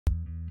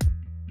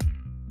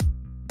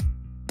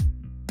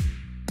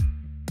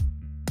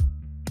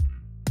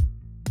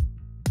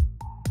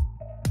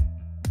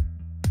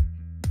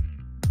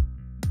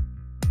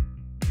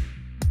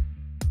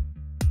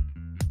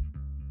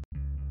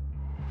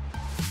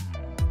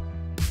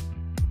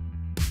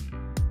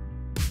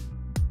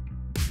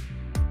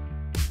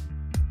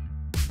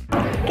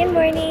Good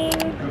morning.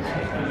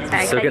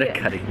 Sorry, So good at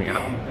cutting me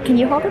off. Can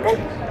you hold it then?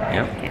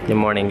 Yeah. Okay. Good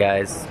morning,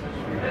 guys.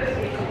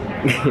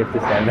 You have to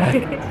stand back.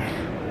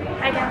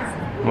 Hi,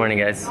 guys. Morning,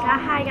 guys.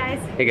 Hi, guys.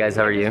 Hey, guys.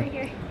 How are you? Right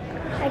here.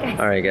 Hi, guys.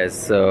 All right, guys.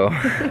 So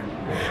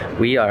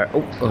we are.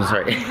 Oh,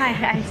 sorry. Hi,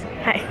 guys.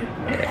 Hi.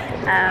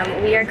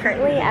 We are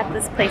currently at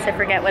this place. I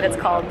forget what it's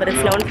called, but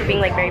it's known for being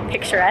like very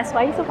picturesque.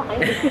 Why are you so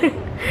behind me?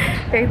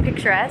 Very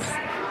picturesque.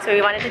 So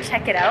we wanted to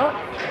check it out.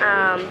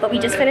 But we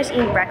just finished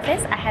eating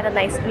breakfast. I had a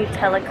nice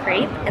Nutella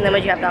crepe. And then what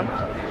did you have, Dom?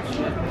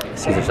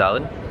 Caesar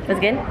salad. It was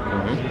good?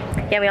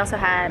 Mm-hmm. Yeah, we also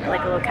had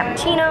like a little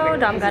cappuccino.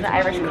 Dom got an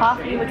Irish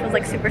coffee, which was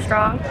like super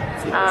strong.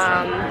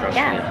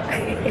 Yeah.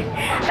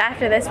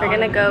 After this, we're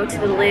gonna go to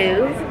the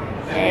Louvre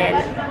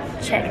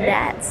and check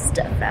that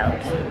stuff out.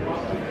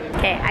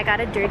 Okay, I got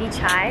a dirty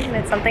chai, and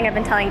it's something I've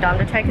been telling Dom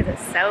to try because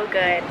it's so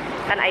good.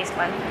 Got an iced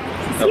one.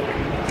 Oh,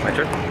 my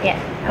turn? Yeah,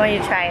 I want you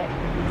to try it.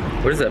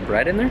 What is that,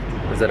 bread in there?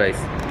 Or is that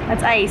ice?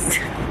 That's iced.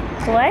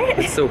 What?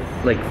 It's so,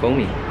 like,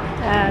 foamy.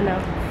 No.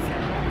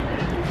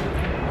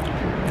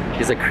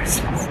 It's like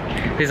Christmas.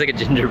 It's like a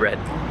gingerbread.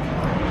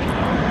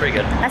 Pretty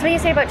good. That's what you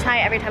say about chai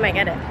every time I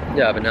get it.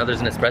 Yeah, but now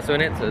there's an espresso in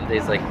it, so it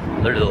tastes like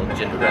literal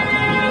gingerbread.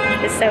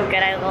 It's so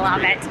good, I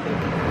love it.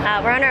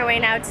 We're on our way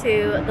now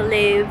to the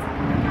Louvre.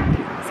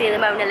 See the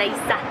Mona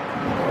Lisa.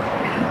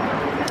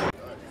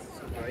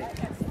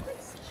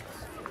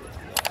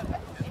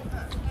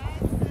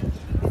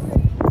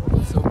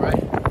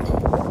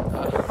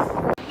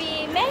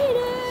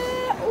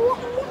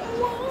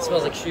 It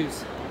smells like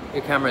shoes.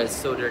 Your camera is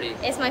so dirty.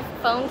 It's my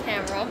phone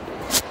camera.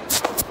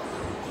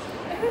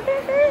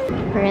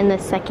 We're in the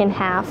second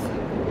half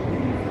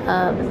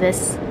of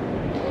this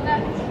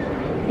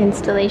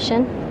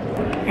installation.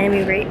 And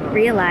we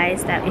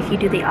realized that if you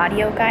do the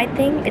audio guide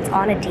thing, it's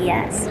on a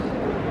DS.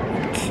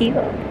 Cute.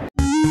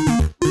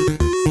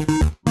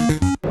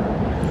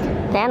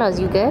 Thanos,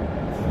 you good?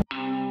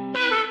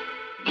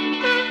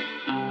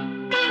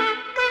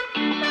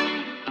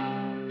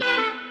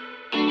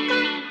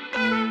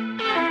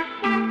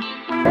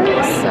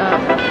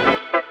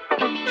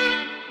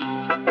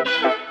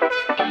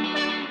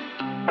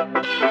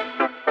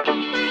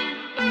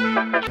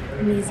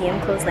 The museum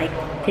closed like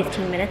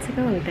 15 minutes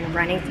ago and we've been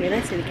running through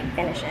this so we can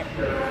finish it.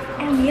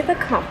 And we have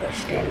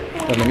accomplished it.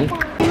 How many?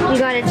 We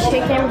got a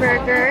chicken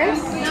burger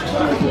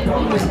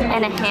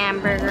and a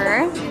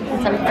hamburger.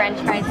 And some french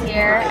fries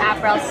here,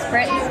 Aperol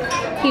Spritz,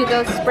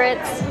 Hugo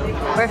Spritz.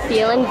 We're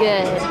feeling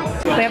good.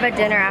 We have a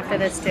dinner after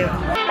this too.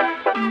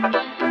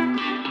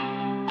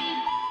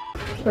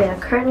 We are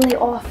currently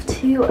off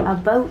to a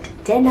boat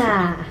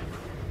dinner.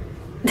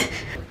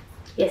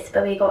 Yes,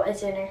 but we got a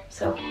dinner,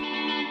 so.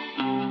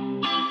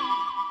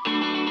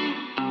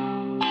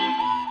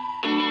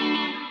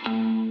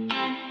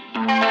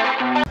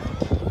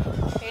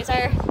 Here's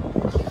our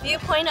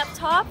viewpoint up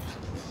top.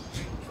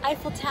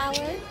 Eiffel Tower.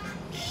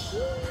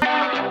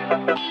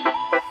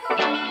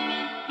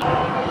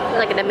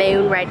 Look at the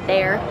moon right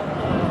there.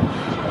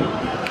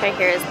 Right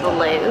here is the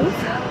Louvre.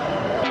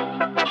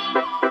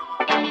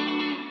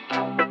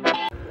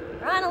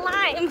 Run a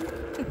lime!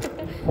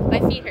 My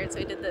feet hurt, so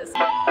we did this.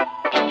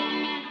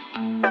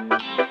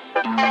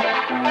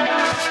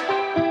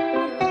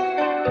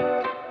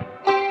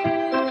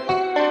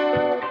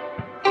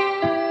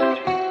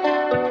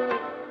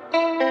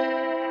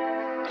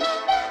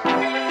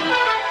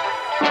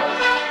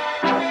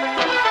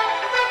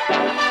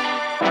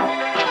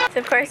 So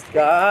of course,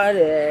 got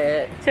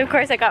it. So of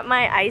course I got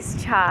my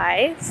iced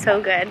chai, so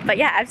good. But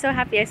yeah, I'm so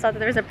happy I saw that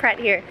there was a Pret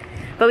here.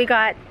 But we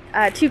got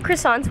 2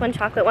 croissants, 1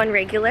 chocolate, 1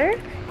 regular,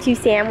 2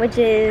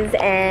 sandwiches,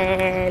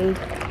 and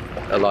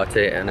a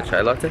latte and a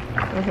chai latte.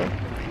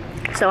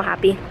 So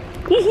happy.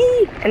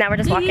 And now we're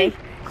just walking.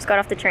 Just got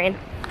off the train.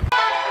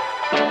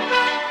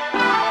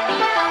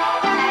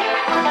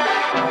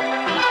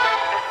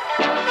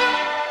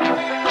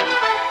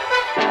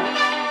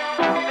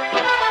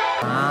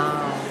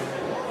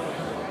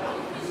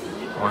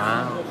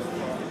 Wow.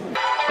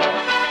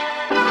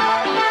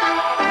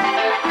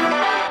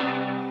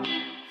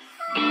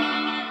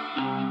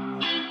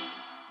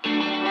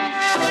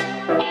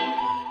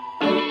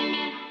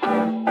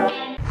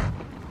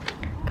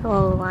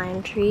 All the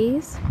lime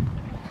trees.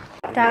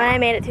 Dom and I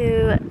made it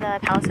to the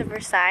Palace of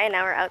Versailles, and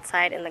now we're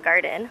outside in the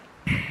garden.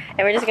 And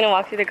we're just gonna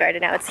walk through the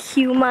garden now. It's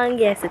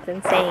humongous, it's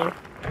insane.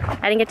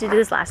 I didn't get to do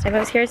this last time I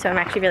was here, so I'm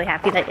actually really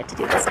happy that I get to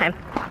do it this time.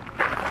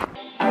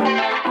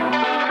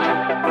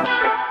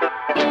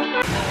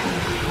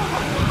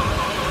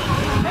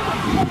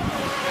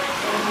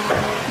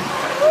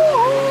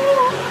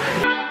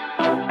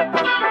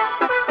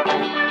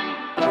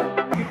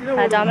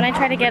 Dom and I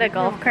tried to get a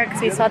golf cart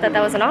because we saw that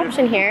that was an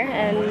option here,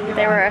 and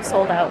they were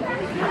sold out.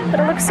 But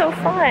it looks so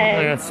fun.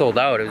 It got sold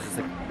out. It was just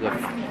like a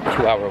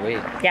 2-hour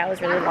wait. Yeah, it was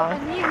really long.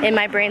 And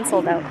my brain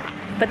sold out.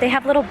 But they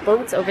have little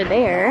boats over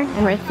there,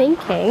 and we're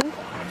thinking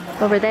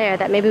over there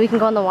that maybe we can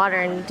go in the water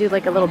and do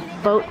like a little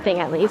boat thing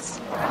at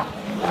least.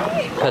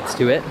 Let's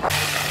do it.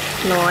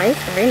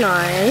 Nice, very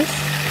nice.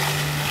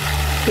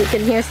 You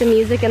can hear some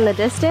music in the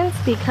distance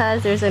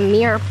because there's a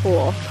mirror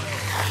pool.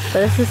 So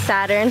this is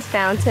Saturn's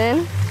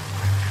fountain.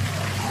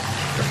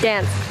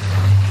 Dance.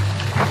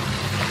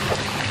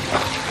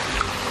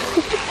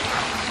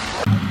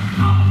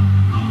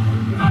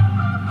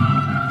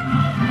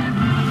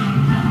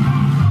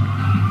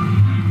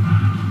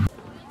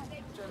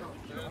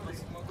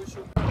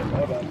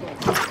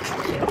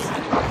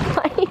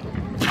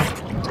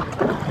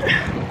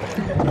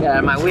 Get out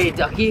of my way,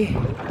 ducky.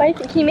 Why,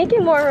 can you make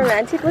it more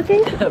romantic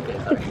looking?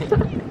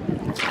 Okay.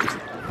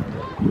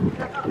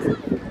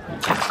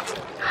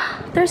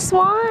 There's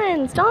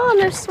swans! Dom,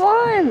 there's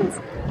swans!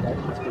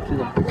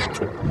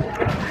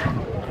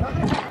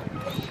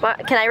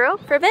 What, can I row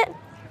for a bit?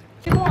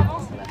 Here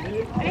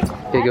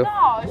you go.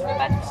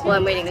 Well,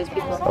 I'm waiting, there's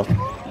people. Oh,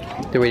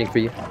 they're waiting for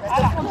you.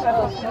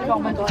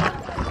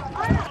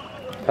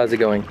 How's it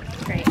going?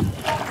 Great.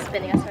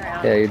 Spinning us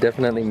around. Yeah, you're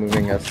definitely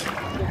moving us.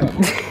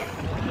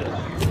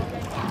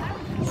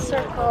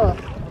 Circle.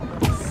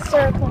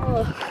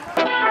 Circle.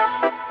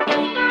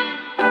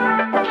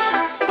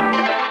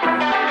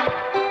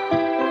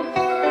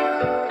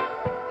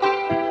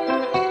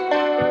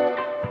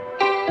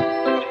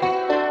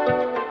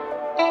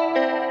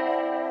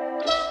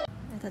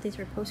 I thought these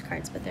were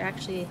postcards, but they're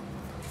actually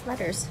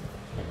letters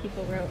that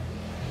people wrote.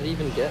 How do you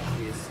even get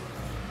these?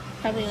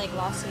 Probably like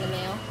lost in the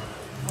mail.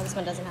 Oh, this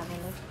one doesn't have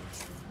one though.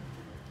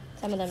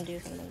 Some of them do,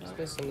 some of them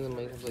don't. Some of them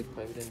might have like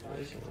private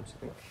information or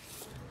something.